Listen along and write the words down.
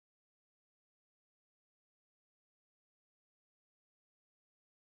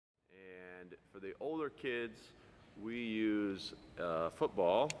the older kids, we use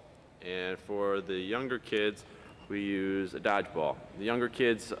football, and for the younger kids, we use a dodgeball. The younger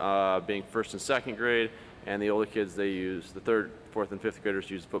kids being first and second grade, and the older kids, they use, the third, fourth, and fifth graders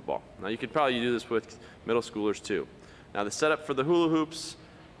use football. Now you could probably do this with middle schoolers too. Now the setup for the hula hoops,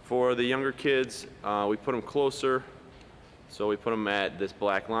 for the younger kids, we put them closer. So we put them at this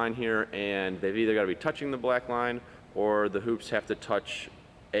black line here, and they've either got to be touching the black line or the hoops have to touch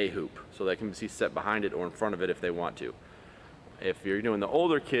a hoop, so they can be set behind it or in front of it if they want to. If you're doing the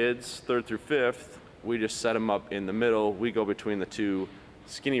older kids, third through fifth, we just set them up in the middle. We go between the two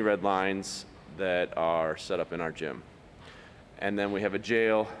skinny red lines that are set up in our gym. And then we have a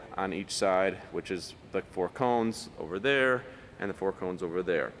jail on each side, which is the 4 cones over there and the 4 cones over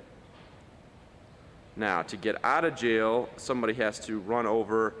there. Now, to get out of jail, somebody has to run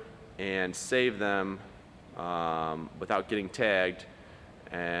over and save them without getting tagged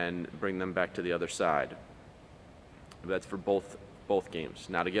and bring them back to the other side. That's for both games.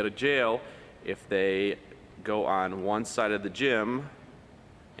 Now, to get a jail, if they go on one side of the gym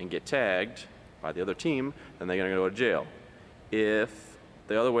and get tagged by the other team, then they're going to go to jail. If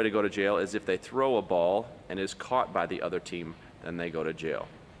the other way to go to jail is if they throw a ball and is caught by the other team, then they go to jail.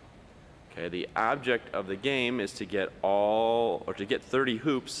 Okay, the object of the game is to get 30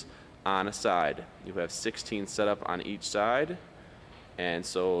 hoops on a side. You have 16 set up on each side, and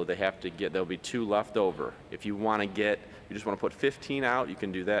so there'll be 2 left over. If you just want to put 15 out, you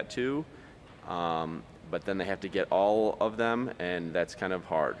can do that too. But then they have to get all of them, and that's kind of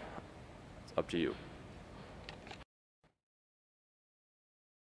hard. It's up to you.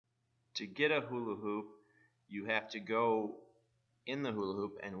 To get a hula hoop, you have to go in the hula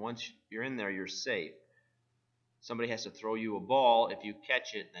hoop, and once you're in there, you're safe. Somebody has to throw you a ball. If you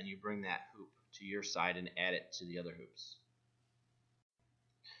catch it, then you bring that hoop to your side and add it to the other hoops.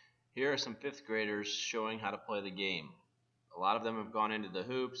 Here are some 5th graders showing how to play the game. A lot of them have gone into the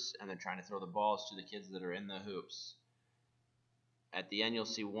hoops, and they're trying to throw the balls to the kids that are in the hoops. At the end, you'll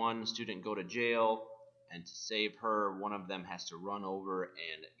see one student go to jail, and to save her, one of them has to run over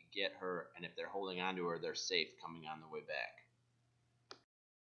and get her, and if they're holding on to her, they're safe coming on the way back.